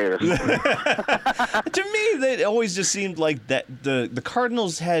 God, I hate it. To me, it always just seemed like that the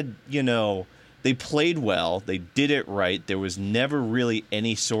Cardinals had, they played well. They did it right. There was never really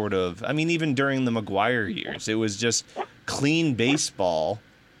any sort of, even during the McGuire years, it was just clean baseball,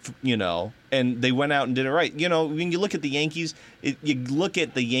 and they went out and did it right. You know, when you look at the Yankees, you look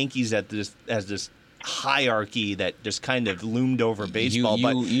at the Yankees as this hierarchy that just kind of loomed over baseball.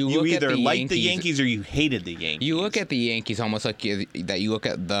 But you either liked the Yankees or you hated the Yankees. You look at the Yankees almost like you look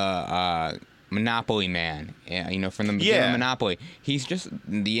at the Monopoly man, you know, from the game of Monopoly.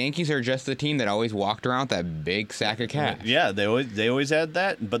 The Yankees are just the team that always walked around with that big sack of cash. Yeah, they always had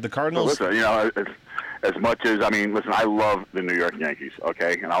that. But the Cardinals. Well, listen, you know, as much as listen, I love the New York Yankees.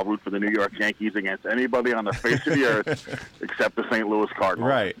 Okay, and I'll root for the New York Yankees against anybody on the face of the earth except the St. Louis Cardinals.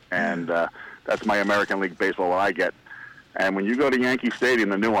 Right. And that's my American League Baseball what I get. And when you go to Yankee Stadium,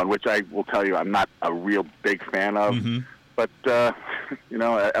 the new one, which I will tell you I'm not a real big fan of, but, you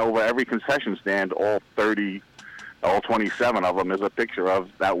know, over every concession stand, all 27 of them is a picture of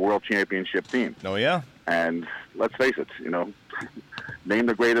that World Championship team. Oh, yeah. And let's face it, you know, name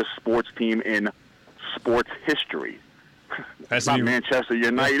the greatest sports team in sports history. It's not Manchester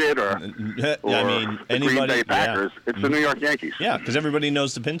United or the Green Bay Packers. It's the New York Yankees. Yeah, because everybody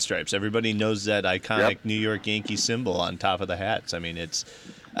knows the pinstripes. Everybody knows that iconic New York Yankee symbol on top of the hats. I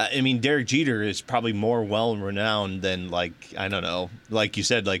mean, Derek Jeter is probably more well-renowned than, like, I don't know, like you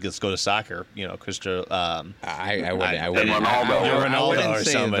said, like, let's go to soccer, you know, Cristiano. I wouldn't Ronaldo or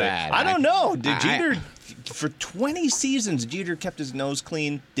say somebody. that. I don't know. Jeter, for 20 seasons, Jeter kept his nose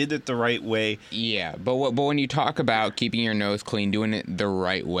clean, did it the right way. Yeah, but when you talk about keeping your nose clean, doing it the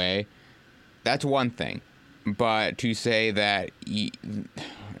right way, that's one thing. But to say that he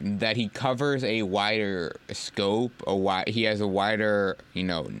covers a wider scope, he has a wider, you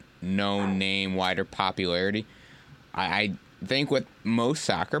know, known name, wider popularity. I think with most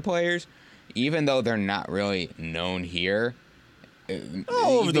soccer players, even though they're not really known here,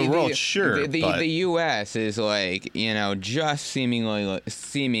 all over the world, sure. The U.S. is, like, you know, just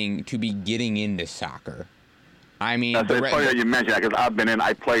seeming to be getting into soccer. I mean, it's funny that you mentioned that because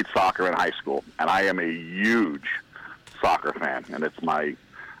I played soccer in high school, and I am a huge soccer fan, and it's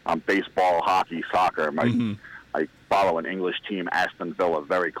baseball, hockey, soccer. I follow an English team, Aston Villa,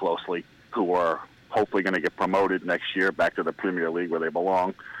 very closely, who are hopefully going to get promoted next year back to the Premier League where they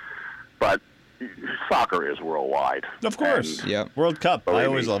belong. But soccer is worldwide. Of course. World Cup. I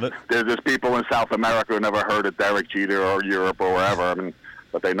always love it. There's people in South America who never heard of Derek Jeter or Europe or wherever,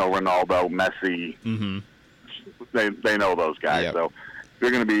 but they know Ronaldo, Messi. They know those guys. Yep. So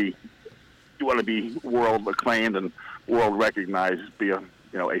if you want to be world acclaimed and world recognized, be a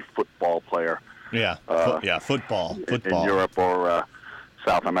football player. Yeah. Football. In Europe or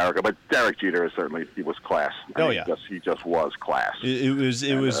South America, but Derek Jeter he was class. He just was class.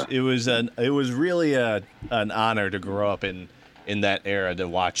 It was really an honor to grow up in that era to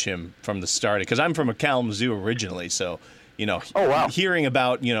watch him from the start. Because I'm from Kalamazoo originally, so you know, hearing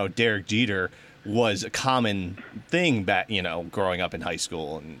about Derek Jeter was a common thing back, growing up in high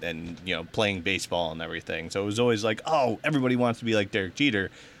school and playing baseball and everything. So it was always like, oh, everybody wants to be like Derek Jeter,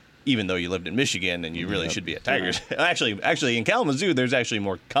 even though you lived in Michigan and you really should be a Tigers. Actually, in Kalamazoo, there's actually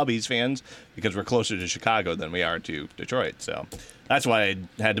more Cubbies fans because we're closer to Chicago than we are to Detroit. So that's why I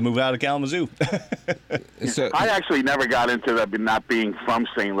had to move out of Kalamazoo. I actually never got into that, not being from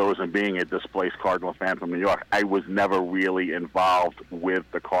St. Louis and being a displaced Cardinal fan from New York. I was never really involved with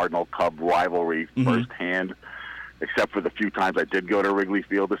the Cardinal-Cub rivalry firsthand, except for the few times I did go to Wrigley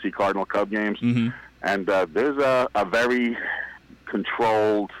Field to see Cardinal-Cub games. And there's a very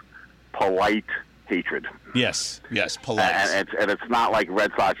controlled, polite hatred. Yes, polite. And it's not like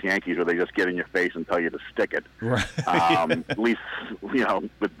Red Sox Yankees where they just get in your face and tell you to stick it. Right. At least,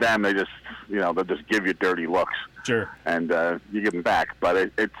 with them, they just, they'll just give you dirty looks. Sure. And you give them back.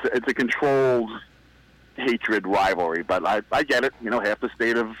 But it's a controlled hatred rivalry. But I get it. Half the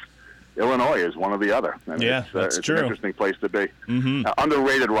state of Illinois is one or the other. That's it's true. An interesting place to be.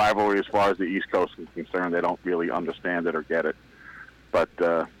 Underrated rivalry as far as the East Coast is concerned. They don't really understand it or get it. But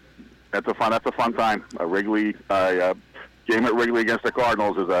that's a fun time. A game at Wrigley against the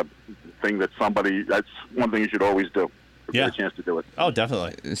Cardinals is a thing that's one thing you should always do. Get a chance to do it. Oh,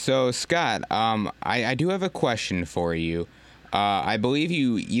 definitely. So, Scott, I do have a question for you. I believe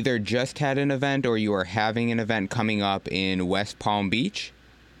you either just had an event or you are having an event coming up in West Palm Beach.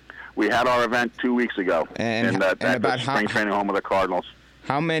 We had our event 2 weeks ago in the spring training home of the Cardinals.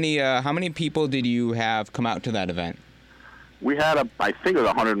 How many people did you have come out to that event? We had, I think it was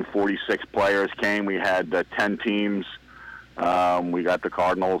 146 players came. We had 10 teams. We got the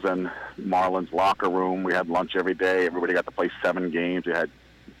Cardinals and Marlins locker room. We had lunch every day. Everybody got to play 7 games. We had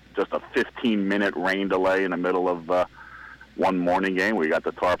just a 15-minute rain delay in the middle of one morning game. We got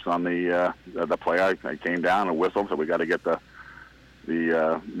the tarps on the player. I came down and whistled, so we got to get the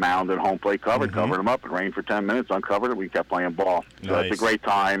mound and home plate covered them up. It rained for 10 minutes, uncovered it. We kept playing ball. So Nice. it's a great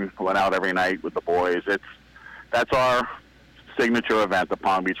time. Went out every night with the boys. That's our signature event, the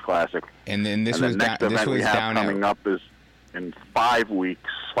Palm Beach Classic. And then the next event we have coming up is in 5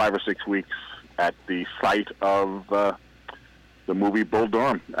 or 6 weeks at the site of the movie Bull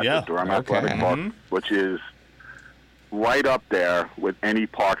Durham at the Durham Athletic Park, which is right up there with any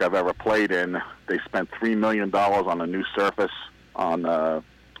park I've ever played in. They spent $3 million on a new surface, on a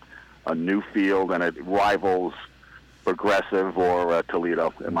new field, and it rivals Progressive or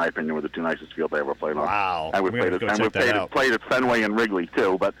Toledo, in my opinion, were the two nicest fields I ever played on. Wow. And we played at Fenway and Wrigley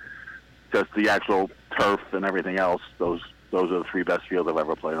too, but just the actual turf and everything else, those are the 3 best fields I've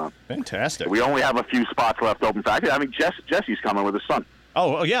ever played on. Fantastic. We only have a few spots left open. I think Jesse's coming with his son.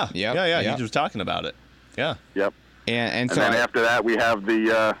 Oh yeah. Yep. Yeah. He was talking about it. Yeah. Yep. And so then after that, we have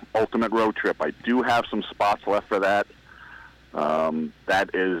the ultimate road trip. I do have some spots left for that. That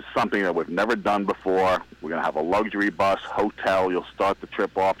is something that we've never done before. We're going to have a luxury bus, hotel. You'll start the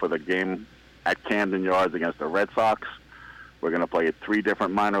trip off with a game at Camden Yards against the Red Sox. We're going to play at 3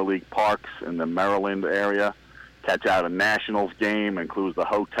 different minor league parks in the Maryland area. Catch out a Nationals game, includes the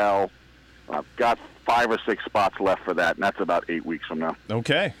hotel. I've got 5 or 6 spots left for that, and that's about 8 weeks from now.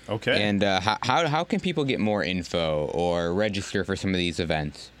 Okay. And how can people get more info or register for some of these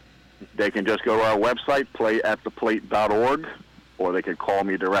events? They can just go to our website, playattheplate.org, or they can call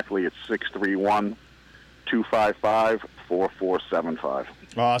me directly at 631-255-4475.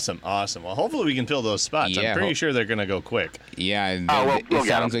 Awesome. Well, hopefully we can fill those spots. Yeah, I'm pretty sure they're going to go quick. Yeah, we'll it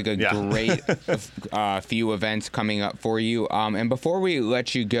sounds like a great few events coming up for you. And before we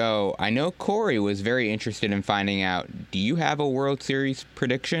let you go, I know Corey was very interested in finding out, do you have a World Series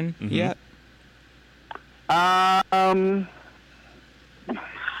prediction yet?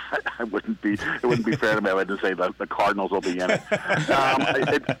 It wouldn't be fair to me if I didn't say that the Cardinals will be in it.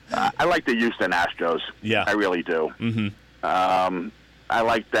 I like the Houston Astros. Yeah. I really do. Mm-hmm. I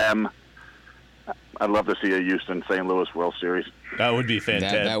like them. I'd love to see a Houston-St. Louis World Series. That would be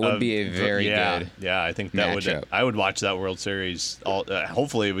fantastic. That would be a very good Yeah, I think that matchup. would. I would watch that World Series.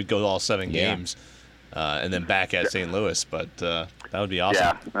 Hopefully, it would go all 7 games, and then back at St. Louis. But that would be awesome.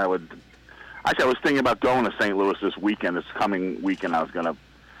 Yeah, I would. Actually, I was thinking about going to St. Louis this coming weekend. I was going to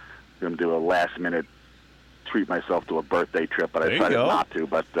do a last-minute treat myself to a birthday trip, but I decided not to.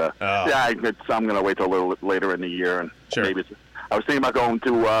 But I'm going to wait till a little later in the year, and maybe I was thinking about going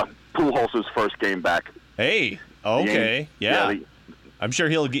to Pujols' first game back. Hey, okay, I'm sure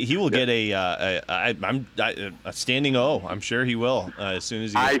he will get a standing O. I'm sure he will as soon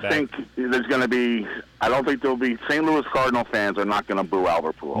as he gets back. I think there's going to be. I don't think there'll be. St. Louis Cardinal fans are not going to boo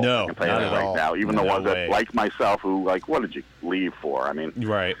Albert Pujols. No, I can tell you not that at right all. now. Even the ones that, like myself, who what did you leave for? I mean,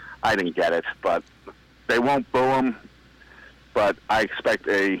 right. I didn't get it, but they won't boo him. But I expect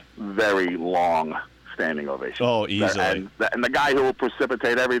a very long standing ovation. Oh, easily. And the guy who will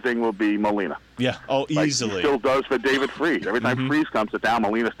precipitate everything will be Molina. Yeah. Oh, easily. He still does for David Freese. Every time Freese comes to town,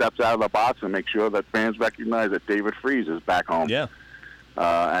 Molina steps out of the box and makes sure that fans recognize that David Freese is back home. Yeah.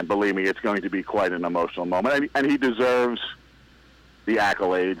 And believe me, it's going to be quite an emotional moment. And he deserves the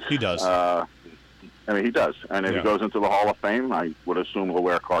accolades. He does. He does. And if he goes into the Hall of Fame, I would assume he'll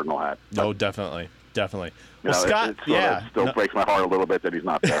wear a Cardinal hat. No, definitely. Well, Scott, it still breaks my heart a little bit that he's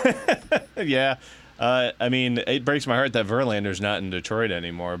not there. Yeah. It breaks my heart that Verlander's not in Detroit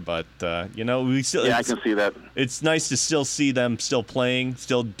anymore, but we still. Yeah, I can see that. It's nice to still see them still playing,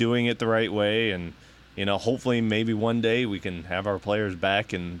 still doing it the right way, and hopefully maybe one day we can have our players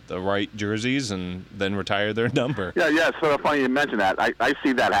back in the right jerseys and then retire their number. Yeah. It's sort of funny you mention that. I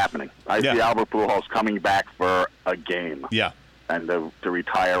see that happening. I see Albert Pujols coming back for a game. Yeah. And to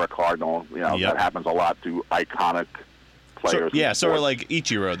retire a Cardinal, that happens a lot to iconic players. Sort of like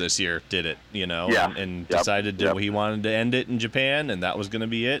Ichiro this year did it, and decided that he wanted to end it in Japan, and that was going to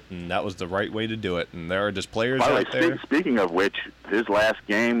be it, and that was the right way to do it. And there are just players out there. Speaking of which, his last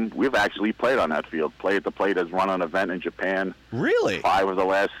game, we've actually played on that field. Play at the Plate has run an event in Japan. Really? 5 of the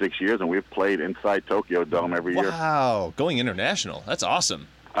last 6 years, and we've played inside Tokyo Dome every year. Wow, going international. That's awesome.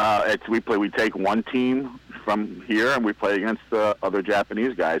 We take one team from here, and we play against other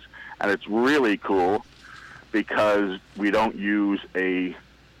Japanese guys, and it's really cool because we don't use a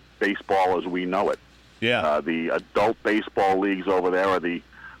baseball as we know it. Yeah. The adult baseball leagues over there, or the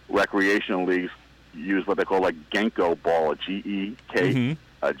recreational leagues, use what they call a Genko ball, a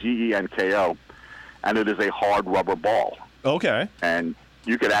Genko, and it is a hard rubber ball. Okay. And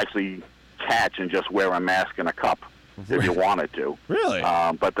you could actually catch and just wear a mask and a cup if you wanted to. Really?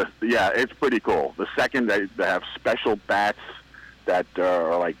 It's pretty cool. The second, they have special bats that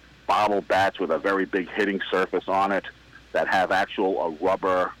are like bottle bats with a very big hitting surface on it. that have actual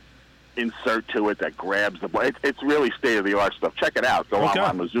rubber insert to it that grabs the ball. It's really state-of-the-art stuff. Check it out. Go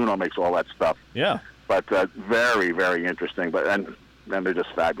online. Mizuno makes all that stuff. Yeah. But very, very interesting. And they're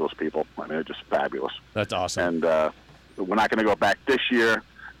just fabulous people. I mean, they're just fabulous. That's awesome. And we're not going to go back this year,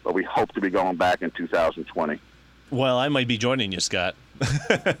 but we hope to be going back in 2020. Well, I might be joining you, Scott.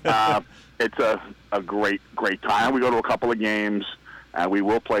 It's a great time. We go to a couple of games, and we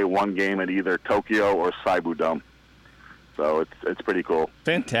will play one game at either Tokyo or Seibu Dome. So it's pretty cool.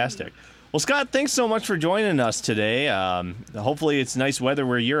 Fantastic. Well, Scott, thanks so much for joining us today. Hopefully it's nice weather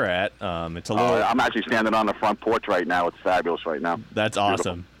where you're at. It's a little. I'm actually standing on the front porch right now. It's fabulous right now. That's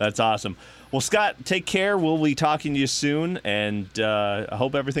awesome. That's awesome. Well, Scott, take care. We'll be talking to you soon, and I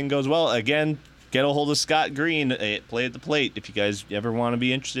hope everything goes well. Again, get a hold of Scott Green at Play at the Plate if you guys ever want to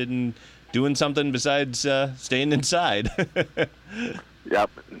be interested in doing something besides staying inside. Yep.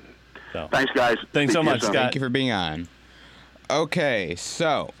 So. Thanks, guys. Thanks so much, Scott. Thank you for being on. Okay,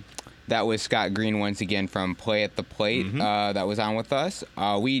 so that was Scott Green once again from Play at the Plate that was on with us.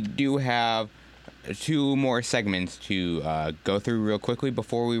 We do have 2 more segments to go through real quickly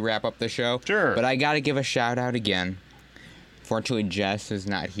before we wrap up the show. Sure. But I got to give a shout-out again. Fortunately, Jess is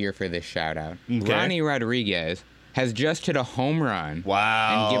not here for this shout-out. Okay. Ronnie Rodriguez has just hit a home run.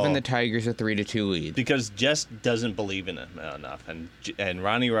 Wow. And given the Tigers a 3-2 lead. Because Jess doesn't believe in him enough, and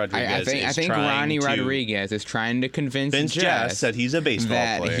Ronnie Rodriguez I think Ronnie Rodriguez is trying to convince Jess that he's a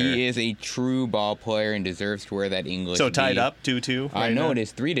baseball player. That he is a true ball player and deserves to wear that English So tied B. up 2-2? I know it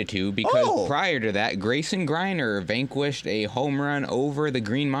is 3-2 because prior to that, Grayson Greiner vanquished a home run over the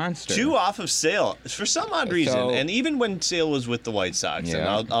Green Monster. 2 off of Sale for some odd reason, and even when Sale was with the White Sox,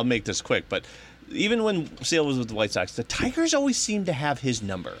 and I'll make this quick, but even when Sale was with the White Sox, the Tigers always seemed to have his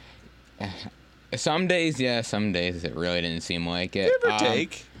number. Some days, yeah. Some days it really didn't seem like it. Give or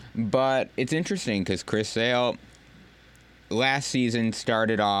take. But it's interesting because Chris Sale last season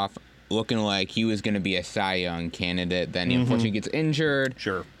started off looking like he was going to be a Cy Young candidate. Then he unfortunately gets injured.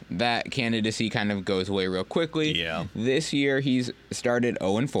 Sure. That candidacy kind of goes away real quickly. Yeah. This year he's started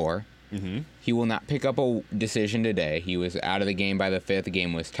 0-4. He will not pick up a decision today. He was out of the game by the 5th. The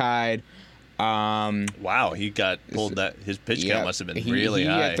game was tied. Wow, he got pulled. That his pitch count must have been really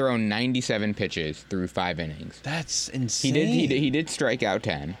high. He had thrown 97 pitches through 5 innings. That's insane. He did strike out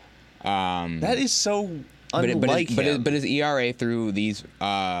 10. That is so unlike him. But his ERA through these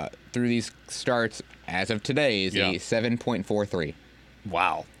starts as of today is a 7.43.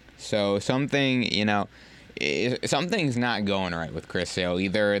 Wow. So something's not going right with Chris Sale.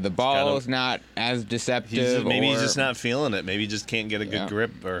 Either the ball is not as deceptive, maybe he's just not feeling it. Maybe he just can't get a good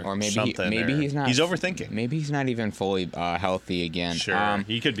grip, or maybe something. He's not. He's overthinking. Maybe he's not even fully healthy again. Sure,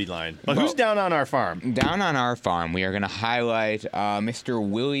 he could be lying. But who's down on our farm? Down on our farm, we are going to highlight Mr.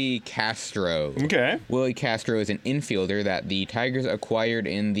 Willie Castro. Okay. Willie Castro is an infielder that the Tigers acquired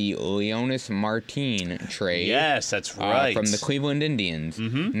in the Leonys Martin trade. Yes, that's right. From the Cleveland Indians.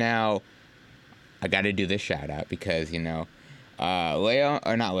 Now, I got to do this shout out because,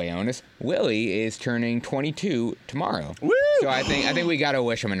 Willie is turning 22 tomorrow. Woo! So I think we got to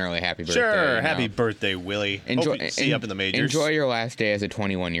wish him an early happy birthday. Sure, happy birthday, Willie. Hope you see you up in the majors. Enjoy your last day as a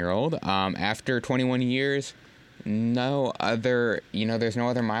 21-year-old. After 21 years, there's no other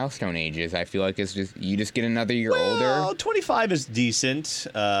milestone ages. I feel like it's just you just get another year older. 25 is decent.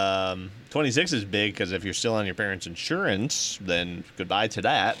 26 is big because if you're still on your parents' insurance, then goodbye to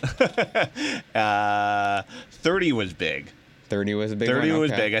that. 30 was big. 30 was a big 30 one?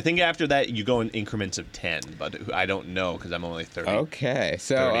 was Okay. big. I think after that you go in increments of 10, but I don't know because I'm only 30. Okay,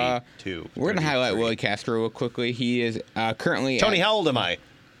 so 32, we're going to highlight Willie Castro real quickly. He is currently... Tony, how old am I?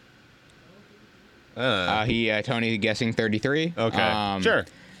 Tony guessing 33. Okay, sure.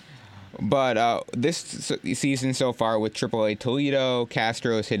 But this season so far with AAA Toledo,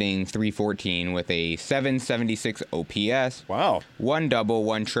 Castro is hitting .314 with a .776 OPS. Wow. 1 double,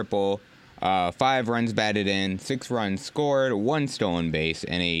 1 triple, 5 runs batted in, 6 runs scored, 1 stolen base,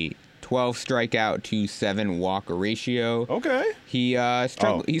 and a 12 strikeout to 7 walk ratio. Okay. He's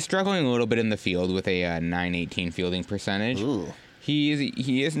struggling a little bit in the field with a .918 fielding percentage. Ooh.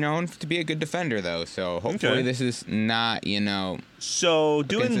 He is known to be a good defender, though, so hopefully this is not, So,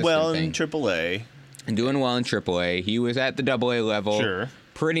 doing well in AAA. Doing well in AAA. He was at the AA level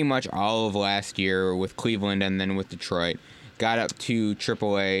pretty much all of last year with Cleveland and then with Detroit. Got up to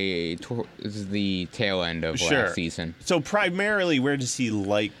AAA towards the tail end of last season. So, primarily, where do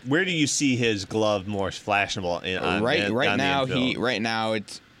you see his glove more flashable? Right now,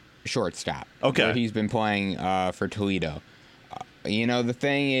 it's shortstop. Okay. Where he's been playing for Toledo. The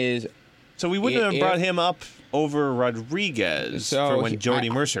thing is... So we wouldn't have brought him up over Rodriguez for when Jordy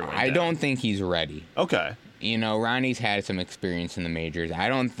Mercer went down. I don't think he's ready. Okay. You know, Ronnie's had some experience in the majors. I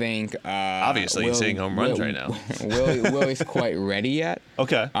don't think. Obviously, he's hitting home runs right now. Willie's quite ready yet.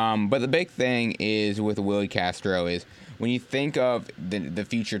 Okay. But the big thing is with Willie Castro is when you think of the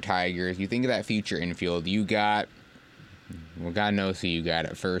future Tigers, you think of that future infield. You got, well, God knows who you got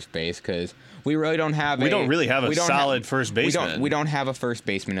at first base because we really don't have. We don't really have a solid first baseman. We don't have a first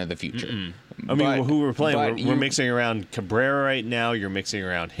baseman of the future. Mm-mm. I mean, who we're playing? We're mixing around Cabrera right now. You're mixing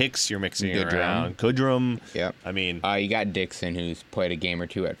around Hicks. You're mixing around Goodrum. Yep. I mean, you got Dixon, who's played a game or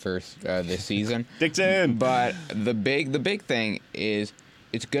two at first this season. Dixon. But the big thing is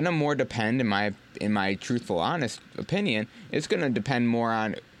it's gonna more depend, in my truthful, honest opinion, it's gonna depend more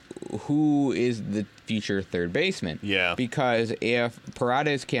on who is the future third baseman. Yeah. Because if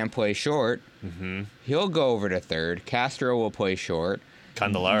Paredes can't play short, he'll go over to third. Castro will play short.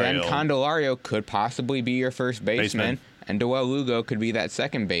 Candelario. Then Candelario could possibly be your first baseman. And Doel Lugo could be that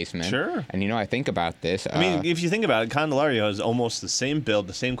second baseman. Sure. And, I think about this. I mean, if you think about it, Candelario has almost the same build,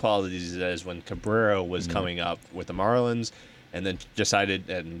 the same qualities as when Cabrera was coming up with the Marlins and then decided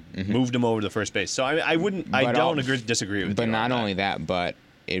and moved him over to first base. So, I don't disagree with you. But not only that, but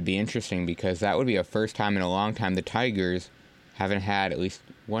it'd be interesting because that would be a first time in a long time the Tigers haven't had at least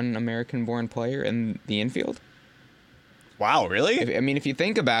one American-born player in the infield. Wow, really? If you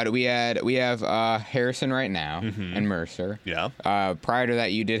think about it, we have Harrison right now and Mercer. Yeah. Prior to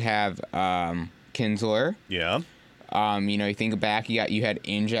that, you did have Kinsler. Yeah. You think back, you had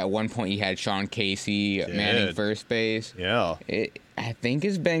Inge at one point. You had Sean Casey manning first base. Yeah. I think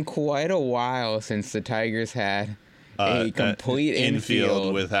it's been quite a while since the Tigers had a complete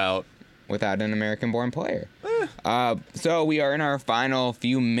infield without an American-born player. So we are in our final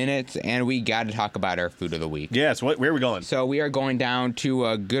few minutes, and we got to talk about our food of the week. Yes, where are we going? So we are going down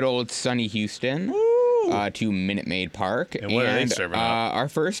to good old sunny Houston, to Minute Maid Park. And what are they serving up? Our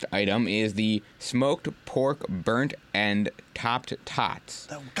first item is the smoked pork burnt end topped tots.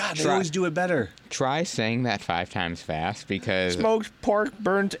 Oh, God, they always do it better. Try saying that 5 times fast because... Smoked pork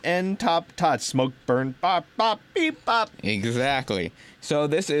burnt end topped tots. Smoked burnt bop, bop, beep, bop. Exactly. So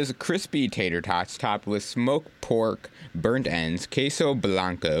this is crispy tater tots topped with smoked pork, burnt ends, queso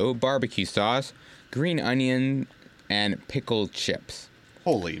blanco, barbecue sauce, green onion, and pickled chips.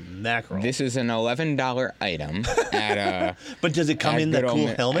 Holy mackerel. This is an $11 item at But does it come in the cool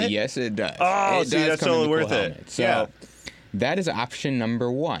helmet? Yes, it does. Oh, it see, does that's totally worth it. So that is option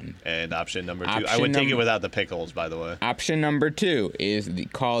number 1. And option number 2. I would take it without the pickles, by the way. Option number 2 is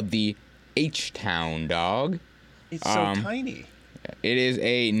called the H-Town dog. It's so tiny. It is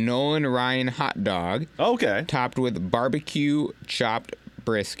a Nolan Ryan hot dog. Okay. Topped with barbecue chopped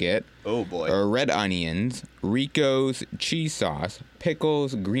brisket. Oh, boy. Red onions, Rico's cheese sauce,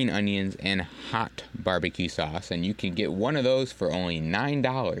 pickles, green onions, and hot barbecue sauce. And you can get one of those for only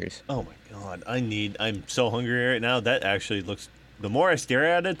 $9. Oh, my God. I'm so hungry right now. That actually looks... The more I stare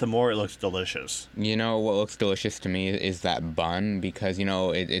at it, the more it looks delicious. You know what looks delicious to me is that bun because,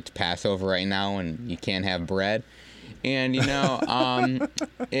 it's Passover right now and you can't have bread. And,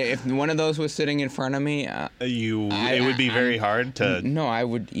 if one of those was sitting in front of me... it would be very hard to... No, I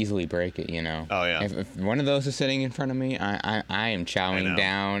would easily break it, Oh, yeah. If one of those is sitting in front of me, I am chowing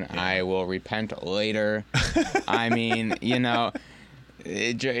down. Yeah. I will repent later. I mean,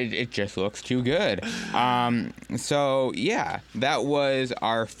 it just looks too good. So, yeah, that was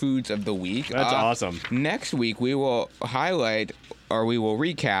our foods of the week. That's awesome. Next week, we will highlight, or we will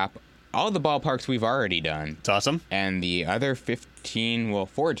recap, all the ballparks we've already done. It's awesome. And the other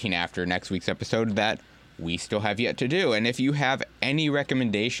 14 after next week's episode that we still have yet to do. And if you have any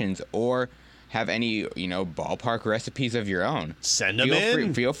recommendations or have any, ballpark recipes of your own, send them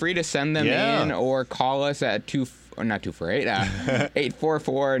in. Feel free to send them in or call us at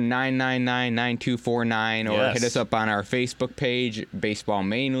 844-999-9249 or hit us up on our Facebook page, Baseball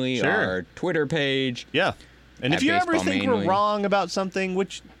Mainly, our Twitter page. Yeah. And if you ever think we're wrong about something,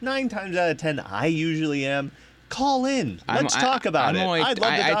 which 9 times out of 10 I usually am, call in. Let's talk about it. I'd love to talk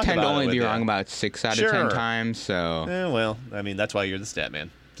about it. I tend to only be wrong about 6 out of 10 times, so... well, I mean, that's why you're the stat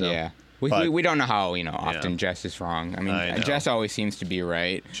man. So. Yeah. We don't know how, often Jess is wrong. I mean, Jess always seems to be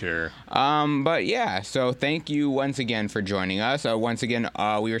right. Sure. But yeah, so thank you once again for joining us. Once again,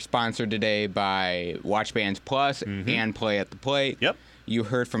 we were sponsored today by Watch Bands Plus and Play at the Plate. Yep. You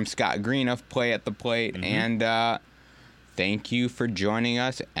heard from Scott Green of Play at the Plate, and thank you for joining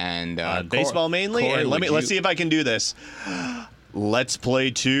us. And Baseball Mainly, Corey, and let's see if I can do this. Let's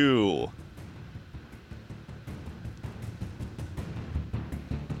play 2.